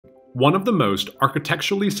One of the most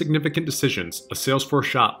architecturally significant decisions a Salesforce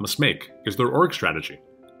shop must make is their org strategy.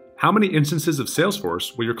 How many instances of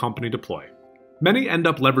Salesforce will your company deploy? Many end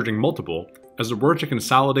up leveraging multiple as they work to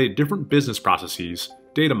consolidate different business processes,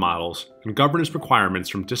 data models, and governance requirements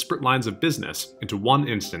from disparate lines of business into one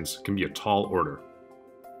instance can be a tall order.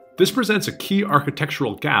 This presents a key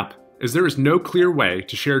architectural gap as there is no clear way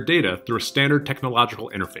to share data through a standard technological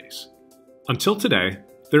interface. Until today,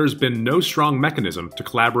 there has been no strong mechanism to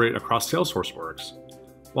collaborate across Salesforce orgs.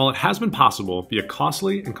 While it has been possible via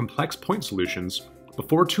costly and complex point solutions,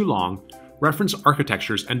 before too long, reference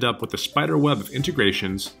architectures end up with a spider web of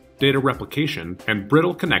integrations, data replication, and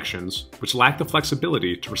brittle connections which lack the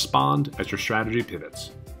flexibility to respond as your strategy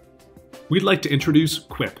pivots. We'd like to introduce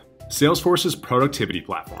Quip, Salesforce's productivity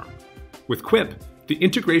platform. With Quip, the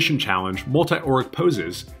integration challenge multi-org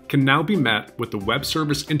poses can now be met with the web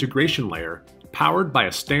service integration layer powered by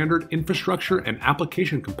a standard infrastructure and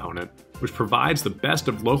application component which provides the best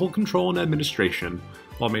of local control and administration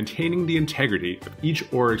while maintaining the integrity of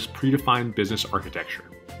each org's predefined business architecture.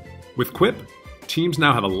 With Quip, teams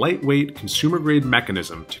now have a lightweight, consumer-grade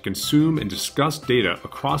mechanism to consume and discuss data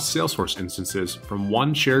across Salesforce instances from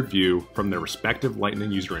one shared view from their respective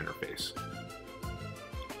Lightning user interface.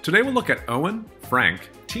 Today we'll look at Owen, Frank,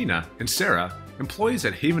 Tina, and Sarah, employees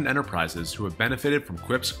at Haven Enterprises who have benefited from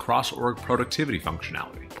Quip's cross-org productivity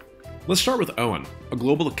functionality. Let's start with Owen, a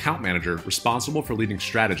global account manager responsible for leading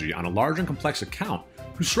strategy on a large and complex account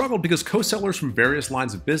who struggled because co-sellers from various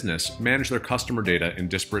lines of business manage their customer data in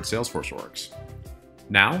disparate Salesforce orgs.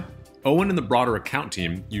 Now, Owen and the broader account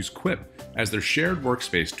team use Quip as their shared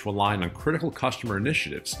workspace to align on critical customer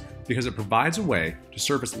initiatives because it provides a way to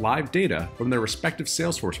surface live data from their respective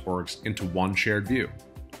Salesforce orgs into one shared view.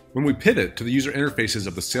 When we pivot to the user interfaces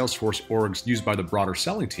of the Salesforce orgs used by the broader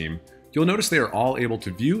selling team, you'll notice they are all able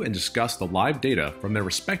to view and discuss the live data from their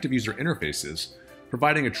respective user interfaces,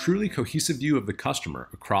 providing a truly cohesive view of the customer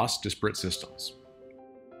across disparate systems.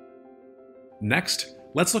 Next,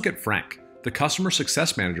 let's look at Frank, the customer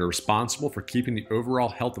success manager responsible for keeping the overall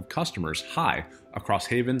health of customers high across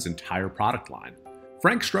Haven's entire product line.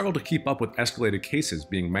 Frank struggled to keep up with escalated cases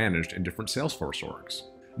being managed in different Salesforce orgs.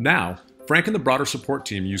 Now, Frank and the broader support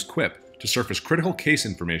team use Quip to surface critical case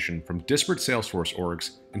information from disparate Salesforce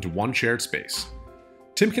orgs into one shared space.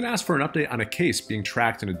 Tim can ask for an update on a case being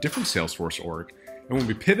tracked in a different Salesforce org, and when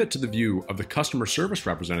we pivot to the view of the customer service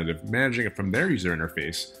representative managing it from their user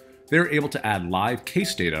interface, they are able to add live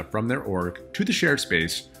case data from their org to the shared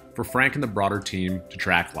space for Frank and the broader team to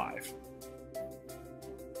track live.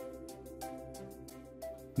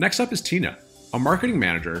 Next up is Tina, a marketing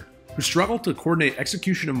manager who struggled to coordinate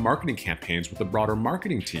execution of marketing campaigns with the broader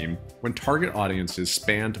marketing team when target audiences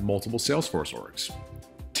spanned multiple Salesforce orgs.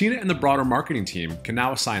 Tina and the broader marketing team can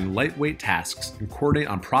now assign lightweight tasks and coordinate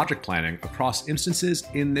on project planning across instances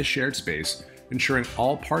in this shared space, ensuring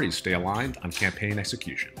all parties stay aligned on campaign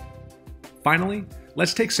execution. Finally,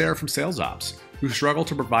 let's take Sarah from Sales Ops, who struggled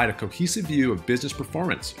to provide a cohesive view of business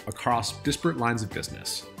performance across disparate lines of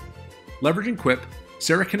business. Leveraging Quip,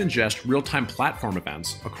 Sarah can ingest real-time platform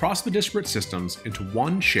events across the disparate systems into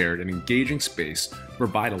one shared and engaging space to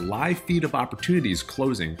provide a live feed of opportunities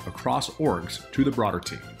closing across orgs to the broader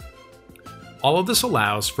team. All of this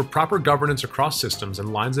allows for proper governance across systems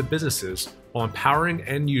and lines of businesses while empowering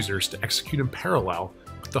end users to execute in parallel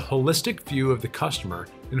with the holistic view of the customer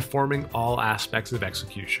informing all aspects of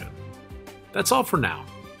execution. That's all for now.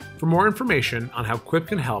 For more information on how Quip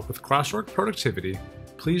can help with cross-org productivity,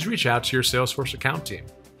 please reach out to your Salesforce account team.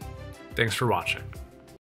 Thanks for watching.